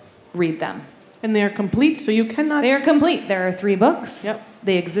it. Read them. And they are complete, so you cannot... They are complete. There are 3 books. Yep.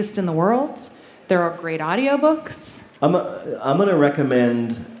 They exist in the world. There are great audiobooks. I'm going to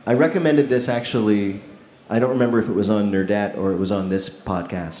recommend... I recommended this, actually. I don't remember if it was on Nerdette or it was on this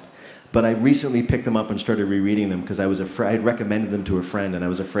podcast. But I recently picked them up and started rereading them because I was afraid. I had recommended them to a friend, and I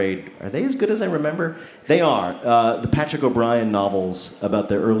was afraid, are they as good as I remember? They are. The Patrick O'Brian novels about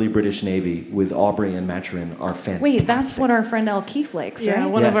the early British Navy with Aubrey and Maturin are fantastic. Wait, that's what our friend El Keefe likes, right? Yeah,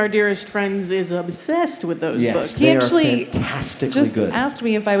 one of our dearest friends is obsessed with those books. He they actually are fantastically just good. asked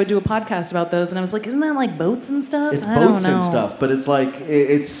me if I would do a podcast about those, and I was like, isn't that like boats and stuff? It's I don't boats and know. stuff, but it's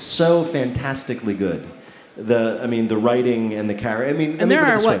it's so fantastically good. The writing and the character. And there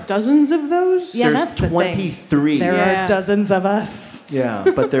are dozens of those? Yeah, There's that's the thing. 23. There are dozens of us. Yeah,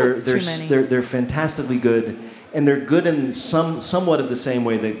 but too many. they're fantastically good, and they're good in somewhat of the same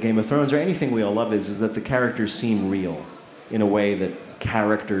way that Game of Thrones or anything we all love is that the characters seem real in a way that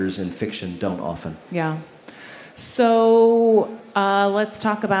characters in fiction don't often. Yeah. So let's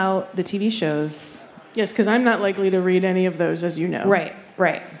talk about the TV shows. Yes, because I'm not likely to read any of those, as you know.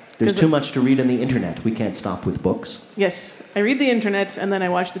 Right. There's too much to read on the internet. We can't stop with books. Yes, I read the internet, and then I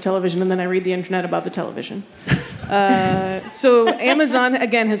watch the television, and then I read the internet about the television. So Amazon,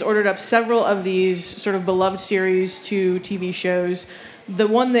 again, has ordered up several of these sort of beloved series to TV shows. The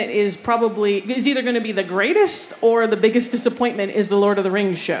one that is either going to be the greatest or the biggest disappointment is the Lord of the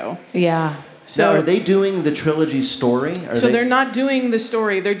Rings show. Yeah. So now, are they doing the trilogy story? They're not doing the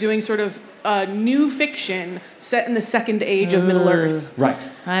story. They're doing sort of new fiction set in the second age of Middle Earth. Right.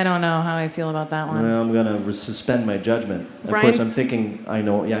 I don't know how I feel about that one. Well, I'm going to suspend my judgment. Of course, I'm thinking, I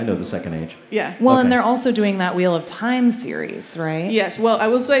know the second age. Yeah. Well, Okay. and they're also doing that Wheel of Time series, right? Yes. Well, I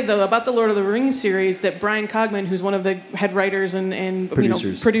will say, though, about the Lord of the Rings series that Brian Cogman, who's one of the head writers and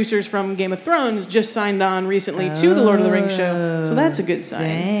producers from Game of Thrones, just signed on recently to the Lord of the Rings show. So that's a good sign.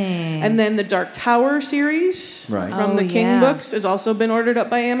 Dang. And then the Dark Tower series from the King books has also been ordered up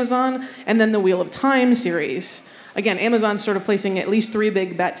by Amazon. And then the Wheel of Time series. Again, Amazon's sort of placing at least 3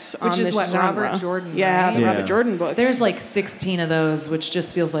 big bets on this genre. Which is what, Robert Jordan, Yeah, right? the Robert Jordan books. There's 16 of those, which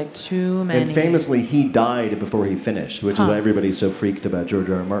just feels like too many. And famously, he died before he finished, which is why everybody's so freaked about George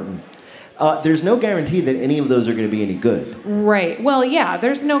R. R. Martin. There's no guarantee that any of those are going to be any good. Right. Well, yeah,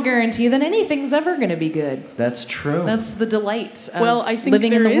 there's no guarantee that anything's ever going to be good. That's true. That's the delight of I think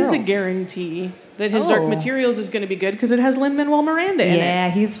living in there the is a world. guarantee that his Dark Materials is going to be good because it has Lin-Manuel Miranda in it. Yeah,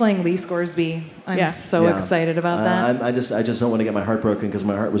 he's playing Lee Scoresby. I'm so excited about that. I just don't want to get my heart broken because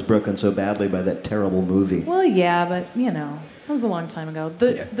my heart was broken so badly by that terrible movie. Well, yeah, but that was a long time ago.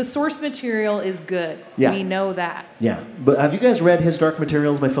 The source material is good. Yeah. We know that. Yeah, but have you guys read his Dark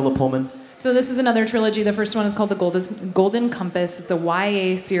Materials by Philip Pullman? So this is another trilogy. The first one is called The Golden Compass. It's a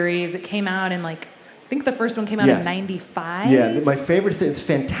YA series. It came out in I think the first one came out in 95. Yeah, my favorite thing, it's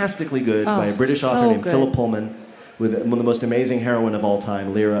fantastically good by a British author named Philip Pullman with one of the most amazing heroine of all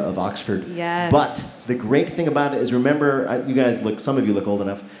time, Lyra of Oxford. Yes. But the great thing about it is, remember, some of you look old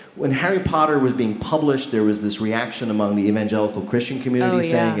enough, when Harry Potter was being published, there was this reaction among the evangelical Christian community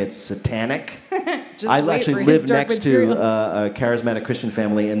saying it's satanic. I actually lived next to a charismatic Christian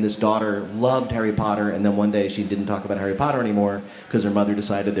family, and this daughter loved Harry Potter, and then one day she didn't talk about Harry Potter anymore because her mother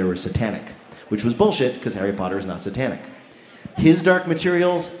decided they were satanic, which was bullshit because Harry Potter is not satanic. His Dark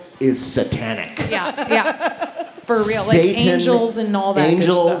Materials is satanic. Yeah. For real. Satan, angels and all that good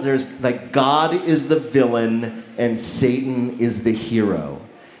stuff. There's God is the villain and Satan is the hero.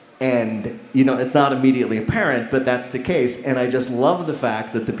 And, it's not immediately apparent, but that's the case. And I just love the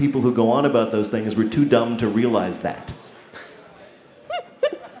fact that the people who go on about those things were too dumb to realize that.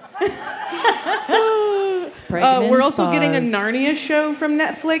 We're also getting a Narnia show from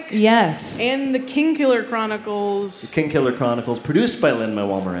Netflix. Yes. And the Kingkiller Chronicles. The Kingkiller Chronicles, produced by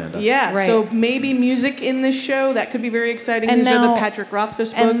Lin-Manuel Miranda. Yeah, right. So maybe music in this show. That could be very exciting. And These now, are the Patrick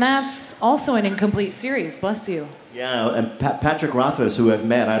Rothfuss books. And that's also an incomplete series. Bless you. Yeah, and Patrick Rothfuss, who I've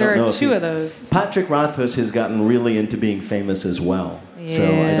met, There are 2 of those. Patrick Rothfuss has gotten really into being famous as well. Yeah. So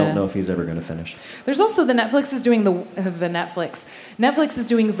I don't know if he's ever going to finish. There's also Netflix is doing Netflix is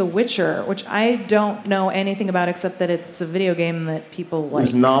doing The Witcher, which I don't know anything about except that it's a video game that people like. It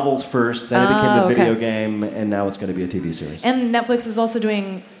was novels first, then it became a video game, and now it's going to be a TV series. And Netflix is also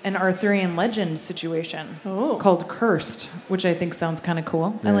doing an Arthurian legend situation called Cursed, which I think sounds kind of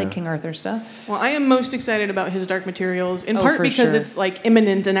cool. I like King Arthur stuff. Well, I am most excited about his Dark Materials, in part for because sure. it's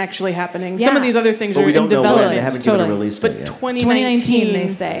imminent and actually happening. Yeah. Some of these other things But are we don't in know development. when. They haven't given a release date But yet. 2019, they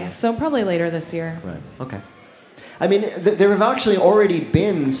say. So probably later this year. Right. Okay. I mean, there have actually already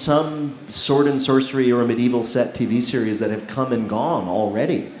been some sword and sorcery or medieval set TV series that have come and gone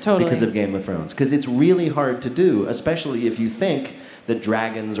already because of Game of Thrones. Because it's really hard to do, especially if you think that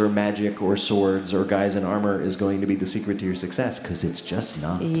dragons or magic or swords or guys in armor is going to be the secret to your success, because it's just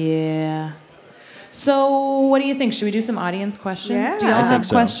not. Yeah. So, what do you think? Should we do some audience questions? Yeah. Do you all I have think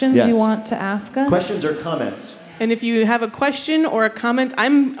so. questions Yes. you want to ask us? Questions or comments? And if you have a question or a comment,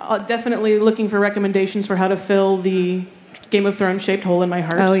 I'm definitely looking for recommendations for how to fill the Game of Thrones shaped hole in my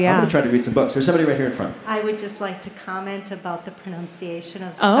heart. Oh, I'm yeah. going to try to read some books. There's somebody right here in front. I would just like to comment about the pronunciation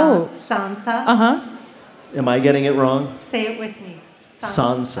of Sansa. Uh-huh. Am I getting it wrong? Say it with me.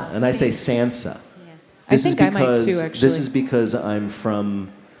 Sansa. And I say Sansa. Yeah. I think I might too, This actually. is because I'm from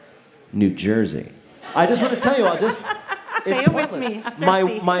New Jersey. I just want to tell you, Say it with me.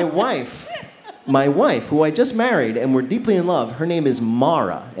 My wife, who I just married and we're deeply in love, her name is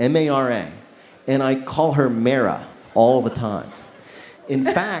Mara, M-A-R-A, and I call her Mara all the time. In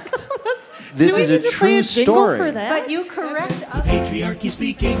fact, this is a true story. But you correct us. Patriarchy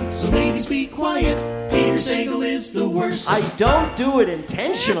speaking, so ladies be quiet. Peter Sagal is the worst. I don't do it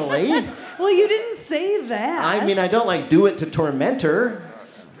intentionally. Well, you didn't say that. I mean, I don't do it to torment her.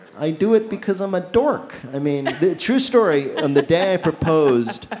 I do it because I'm a dork. I mean, the true story, on the day I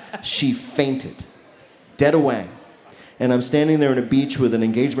proposed, she fainted, dead away. And I'm standing there on a beach with an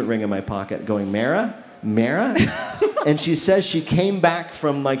engagement ring in my pocket going, Mara? And she says she came back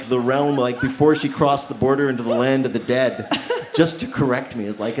from the realm, before she crossed the border into the land of the dead, just to correct me.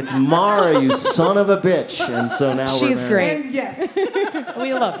 It's it's Mara, you son of a bitch. And so now She's we're great. And yes.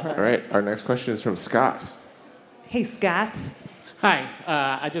 We love her. All right, our next question is from Scott. Hey, Scott. Hi,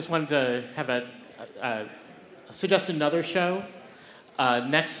 I just wanted to have suggest another show.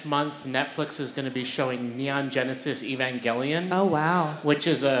 Next month, Netflix is going to be showing Neon Genesis Evangelion. Oh, wow. Which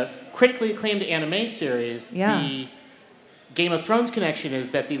is a critically acclaimed anime series. Yeah. The Game of Thrones connection is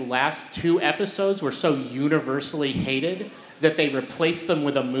that the last 2 episodes were so universally hated that they replaced them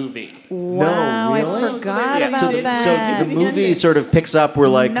with a movie. Wow, really? I forgot Yeah. about that. So the movie sort of picks up where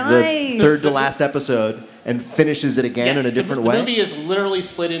the Nice. third to last episode and finishes it again in a different way. The movie is literally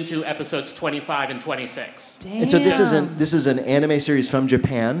split into episodes 25 and 26. Damn. And so this is an anime series from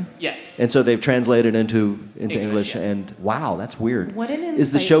Japan. Yes. And so they've translated into English. yes. And wow, that's weird. What an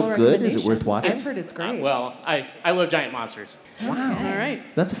Is the show insightful good? Is it recommendation. worth watching? I've heard it's great. Well, I love giant monsters. All right.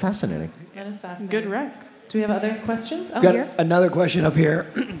 That's fascinating. That is fascinating. Good rec. Do we have other questions? Oh, Got here. another question up here,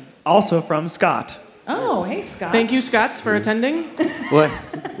 also from Scott. Oh, hey, Scott. Thank you, Scotts, for attending.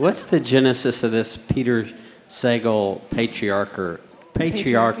 What's the genesis of this Peter Sagal patriarchal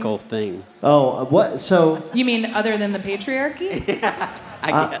thing? Oh, what? So You mean other than the patriarchy?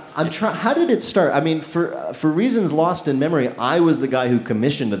 I guess. I'm trying. How did it start? I mean, for reasons lost in memory, I was the guy who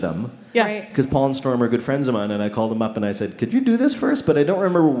commissioned them. Yeah. Right. Because Paul and Storm are good friends of mine, and I called them up and I said, "Could you do this first?" But I don't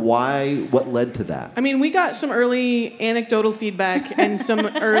remember what led to that. I mean, we got some early anecdotal feedback and some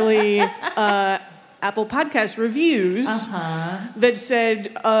early Apple Podcast reviews that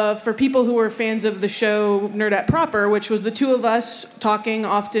said, for people who were fans of the show Nerdette Proper, which was the 2 of us talking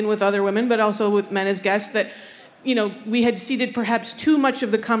often with other women, but also with men as guests, that we had ceded perhaps too much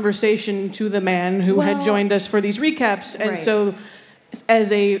of the conversation to the man who had joined us for these recaps, and Right. so.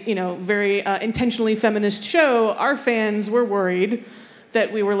 As a very intentionally feminist show, our fans were worried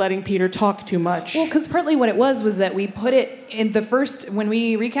that we were letting Peter talk too much. Well, because partly what it was that we put it in when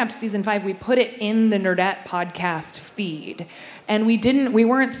we recapped season 5, we put it in the Nerdette podcast feed. And we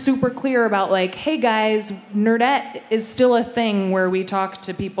weren't super clear about hey guys, Nerdette is still a thing where we talk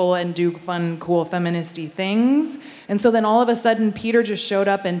to people and do fun, cool, feministy things. And so then all of a sudden, Peter just showed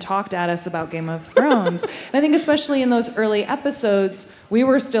up and talked at us about Game of Thrones. And I think especially in those early episodes, we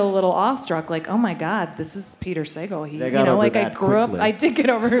were still a little awestruck, oh my God, this is Peter Sagal. He, They got over I that grew up, quickly. we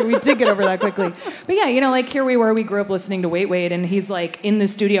did get over that quickly. But yeah, here we were, we grew up listening to Wait, and he's in the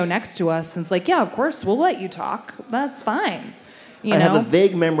studio next to us, and it's yeah, of course, we'll let you talk. That's fine. I have a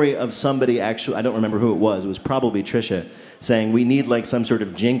vague memory of somebody actually, I don't remember who it was probably Trisha, saying we need some sort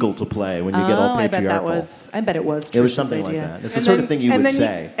of jingle to play when you get all patriarchal. I bet it was Trish's It was something idea. like that. It's the sort of thing you would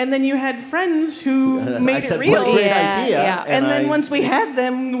say. And then you had friends who made I it said, real. what a great Yeah, idea. yeah. And then once we had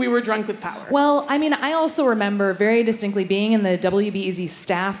them, we were drunk with power. Well, I mean, I also remember very distinctly being in the WBEZ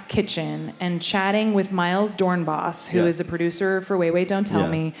staff kitchen and chatting with Miles Dornbos, who is a producer for Wait, Don't Tell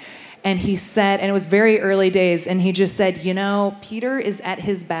Me. And he said, and it was very early days, and he just said, Peter is at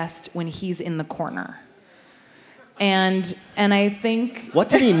his best when he's in the corner. And I think... What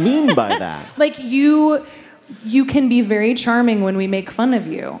did he mean by that? You can be very charming when we make fun of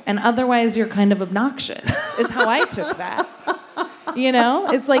you, and otherwise you're kind of obnoxious, is how I took that.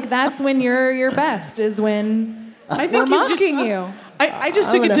 It's that's when you're your best, is when I We're mocking you. I just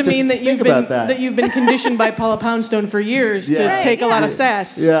I'm took it gonna to have to mean that think you've been about that. you've been conditioned by Paula Poundstone for years to Yeah. take a lot of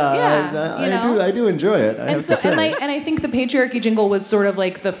sass. Yeah, I do enjoy it. I have to say. And I think the patriarchy jingle was sort of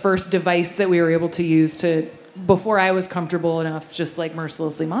like the first device that we were able to use to before I was comfortable enough just like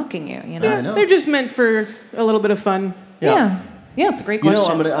mercilessly mocking you, you know. I know. They're just meant for a little bit of fun. Yeah, it's a great You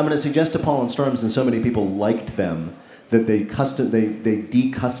question. know, I'm gonna suggest to Paul and Storms, and so many people liked them, that they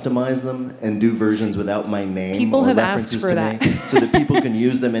de-customize them and do versions without my name People or have references asked for to that. me, so that people can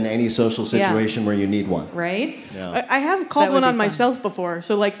use them in any social situation where you need one. Right? Yeah. I have called That would one be on fun. myself before,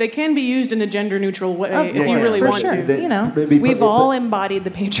 so like they can be used in a gender neutral way Of if you course, really for want sure. to. You know, But- we've all embodied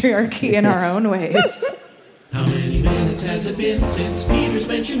the patriarchy in our Yes. own ways. How many minutes has it been since Peter's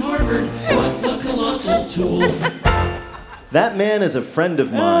mentioned Harvard? What the colossal tool? That man is a friend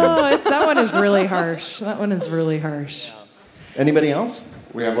of mine. That one is really harsh. Anybody else?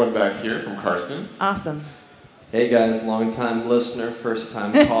 We have one back here from Karsten. Awesome. Hey guys, long-time listener,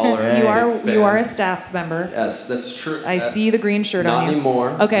 first-time caller. You Big are fan. a staff member. Yes, that's true. I see the green shirt on you. Not anymore.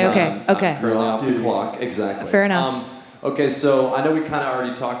 Okay. I'm currently off the Off-duty. clock. Exactly. Fair enough. Okay, so I know we kind of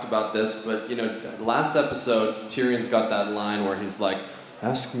already talked about this, but last episode, Tyrion's got that line where he's like,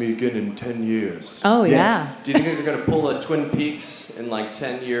 "Ask me again in 10 years." Oh, Yes. yeah. Do you think they're gonna pull a Twin Peaks in like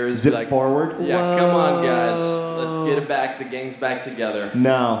 10 years? Be Zip like, forward? Yeah, come on, guys. Let's get it back. The gang's back together.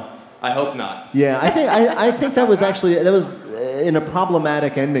 No. I hope not. Yeah, I think that was in a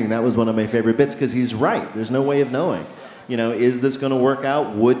problematic ending. That was one of my favorite bits because he's right. There's no way of knowing. Is this going to work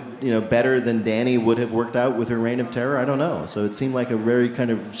out? Would better than Dany would have worked out with her reign of terror? I don't know. So it seemed like a very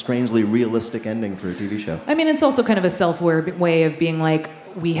kind of strangely realistic ending for a TV show. I mean, it's also kind of a self-aware way of being like,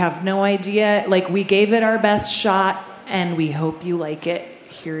 we have no idea. Like, we gave it our best shot, and we hope you like it.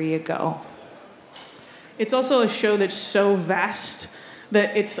 Here you go. It's also a show that's so vast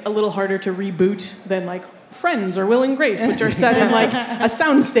that it's a little harder to reboot than like Friends or Will and Grace, which are set in like a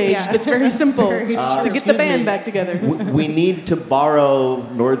soundstage that's very simple very to get the excuse band me. back together. We need to borrow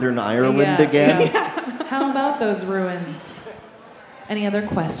Northern Ireland again. How about those ruins? Any other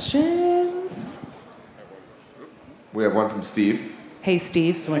questions? We have one from Steve. Hey,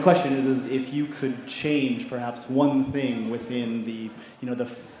 Steve. So my question is if you could change perhaps one thing within the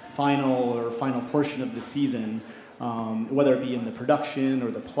final portion of the season, whether it be in the production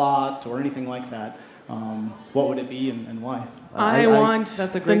or the plot or anything like that, what would it be and why? I want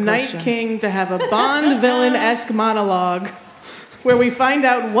That's a the great Night question. King to have a Bond villain-esque monologue where we find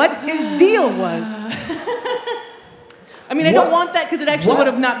out what his deal was. I mean, I don't want that because it actually would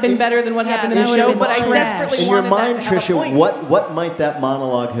have not been better than what happened in that the would have show, been but I trash. desperately In your wanted mind, that to have a Tricia, point. what might that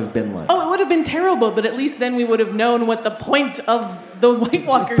monologue have been like? Oh, it would have been terrible, but at least then we would have known what the point of the White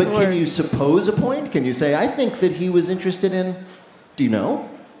Walkers But were. can you suppose a point? Can you say, I think that he was interested in... Do you know?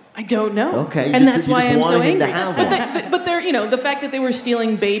 I don't know. Okay, you and just- that's you why just I'm so wanted him to angry. have But one. they're, the fact that they were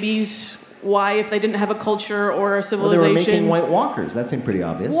stealing babies, why, if they didn't have a culture or a Well, they civilization? were making White Walkers. That seemed pretty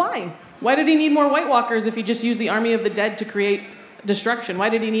obvious. Why? Why did he need more White Walkers if he just used the army of the dead to create destruction? Why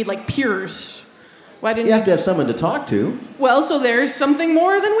did he need like peers? Why didn't You have to have someone to talk to. Well, so there's something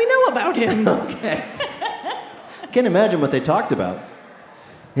more than we know about him. Okay. Can't imagine what they talked about.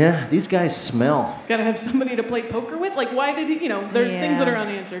 Yeah, these guys smell. Got to have somebody to play poker with. Like, why did he? There's things that are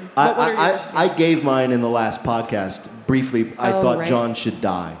unanswered. What are yours? I gave mine in the last podcast briefly. I Oh, thought right. John should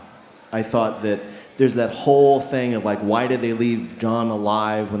die. I thought that there's that whole thing of like, why did they leave John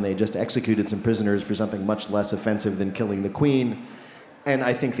alive when they just executed some prisoners for something much less offensive than killing the Queen? And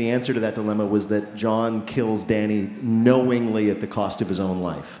I think the answer to that dilemma was that John kills Dany knowingly at the cost of his own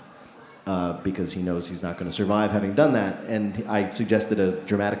life. Because he knows he's not going to survive having done that. And I suggested a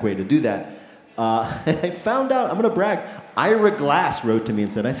dramatic way to do that. And I found out, I'm going to brag, Ira Glass wrote to me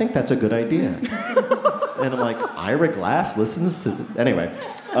and said, I think that's a good idea. And I'm like, Ira Glass listens to... Anyway,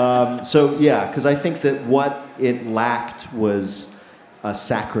 because I think that what it lacked was a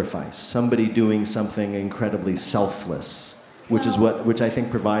sacrifice, somebody doing something incredibly selfless. Which I think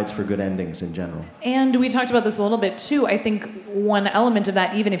provides for good endings in general. And we talked about this a little bit too. I think one element of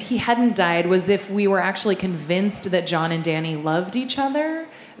that, even if he hadn't died, was if we were actually convinced that John and Dany loved each other,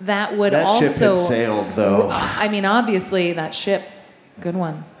 that would That also... ship had sailed, though. I mean, obviously, that ship, good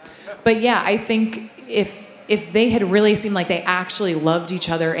one. But yeah, I think if they had really seemed like they actually loved each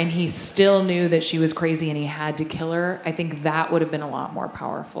other and he still knew that she was crazy and he had to kill her, I think that would have been a lot more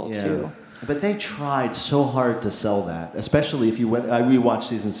powerful too. But they tried so hard to sell that, especially if you went. I rewatched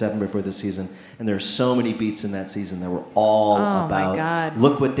season 7 before this season, and there are so many beats in that season that were all Oh, my about. God.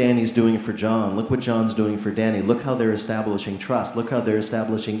 Look what Dany's doing for John. Look what John's doing for Dany. Look how they're establishing trust. Look how they're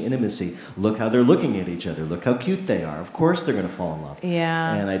establishing intimacy. Look how they're looking at each other. Look how cute they are. Of course they're going to fall in love.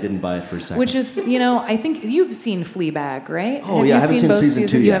 Yeah. And I didn't buy it for a second. Which is, I think you've seen Fleabag, right? Oh, yeah, I haven't seen both season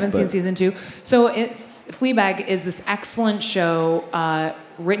 2 You yet, haven't seen season 2. So Fleabag is this excellent show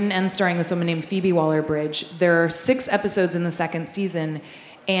written and starring this woman named Phoebe Waller-Bridge. There are 6 episodes in the second season,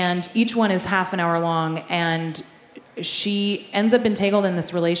 and each one is half an hour long, and she ends up entangled in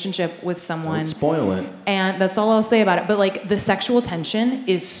this relationship with someone. Don't spoil it. And that's all I'll say about it. But like the sexual tension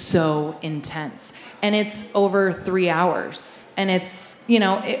is so intense. And it's over 3 hours. And it's,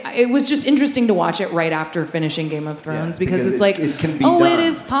 it was just interesting to watch it right after finishing Game of Thrones because it's like, it can be done. It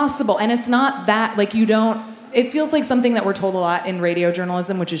is possible. And it's not that, like it feels like something that we're told a lot in radio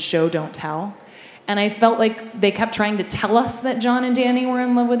journalism, which is show, don't tell. And I felt like they kept trying to tell us that Jon and Dany were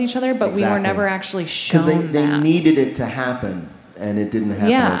in love with each other, but we were never actually shown that. Because they needed it to happen, and it didn't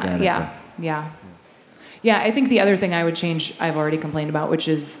happen organically. Yeah, I think the other thing I would change, I've already complained about, which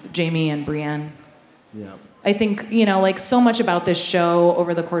is Jaime and Brienne. Yeah. I think, like so much about this show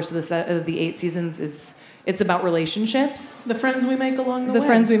over the course of the 8 seasons it's about relationships. The friends we make along the way. The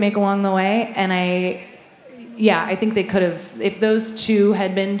friends we make along the way. And I think they could have, if those two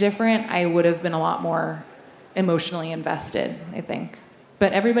had been different, I would have been a lot more emotionally invested, I think.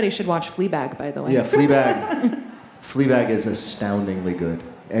 But everybody should watch Fleabag, by the way. Yeah, Fleabag is astoundingly good.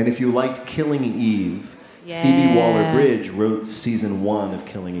 And if you liked Killing Eve, Phoebe Waller-Bridge wrote season 1 of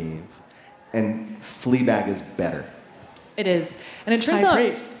Killing Eve. And Fleabag is better. It is. And it turns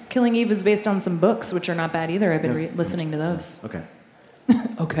out Killing Eve is based on some books, which are not bad either. I've been listening to those. Okay.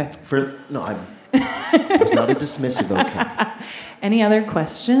 Okay. It was not a dismissive okay. Any other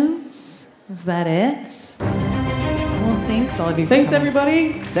questions? Is that it? Well, thanks all of you. Thanks,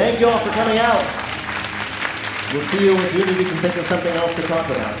 everybody. Thank you all for coming out. We'll see you as soon as we can think of something else to talk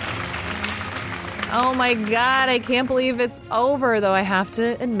about. Oh my God, I can't believe it's over, though I have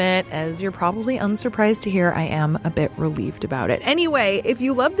to admit, as you're probably unsurprised to hear, I am a bit relieved about it. Anyway, if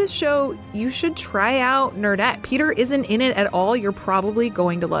you love this show, you should try out Nerdette. Peter isn't in it at all. You're probably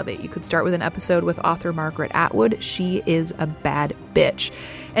going to love it. You could start with an episode with author Margaret Atwood. She is a bad bitch.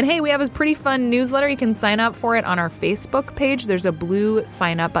 And hey, we have a pretty fun newsletter. You can sign up for it on our Facebook page. There's a blue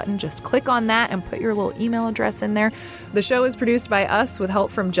sign up button. Just click on that and put your little email address in there. The show is produced by us with help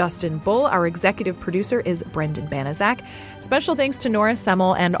from Justin Bull. Our executive producer is Brendan Banaszak. Special thanks to Nora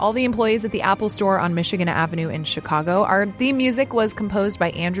Semmel and all the employees at the Apple Store on Michigan Avenue in Chicago. Our theme music was composed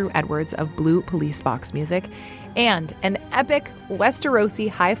by Andrew Edwards of Blue Police Box Music. And an epic Westerosi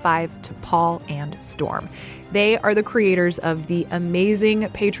high five to Paul and Storm. They are the creators of the amazing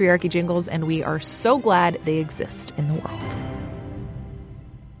Patriarchy jingles, and we are so glad they exist in the world.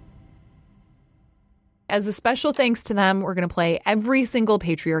 As a special thanks to them, we're going to play every single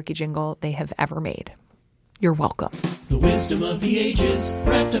Patriarchy jingle they have ever made. You're welcome. The wisdom of the ages,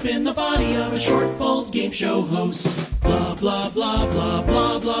 wrapped up in the body of a short, bald game show host. Blah, blah, blah, blah,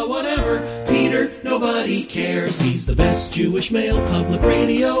 blah, blah, whatever. Peter, nobody cares. He's the best Jewish male public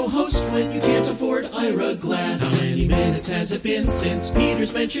radio host when you can't afford Ira Glass. How many minutes has it been since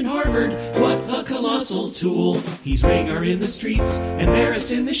Peter's mentioned Harvard? What a colossal tool. He's Rhaegar in the streets and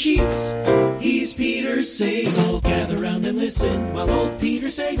Varys in the sheets. He's Peter Sagal. Gather round and listen while old Peter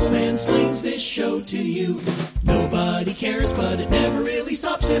Sagal mansplains this show to you. Nobody cares, but it never really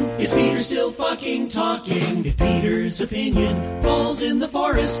stops him. Is Peter still fucking talking? If Peter's opinion falls in the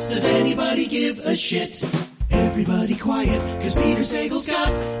forest, does anybody give a shit? Everybody quiet, cause Peter Sagal's got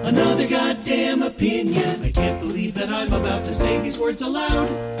another goddamn opinion. I can't believe that I'm about to say these words aloud.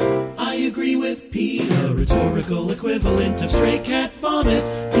 I agree with Peter. A rhetorical equivalent of stray cat vomit.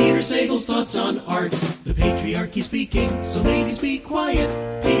 Peter Sagal's thoughts on art. The patriarchy speaking, so ladies be quiet.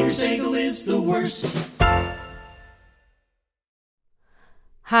 Peter Sagal is the worst.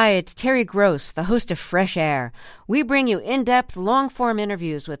 Hi, it's Terry Gross, the host of Fresh Air. We bring you in-depth, long-form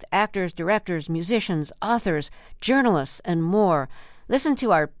interviews with actors, directors, musicians, authors, journalists, and more. Listen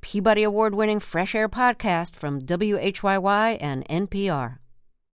to our Peabody Award-winning Fresh Air podcast from WHYY and NPR.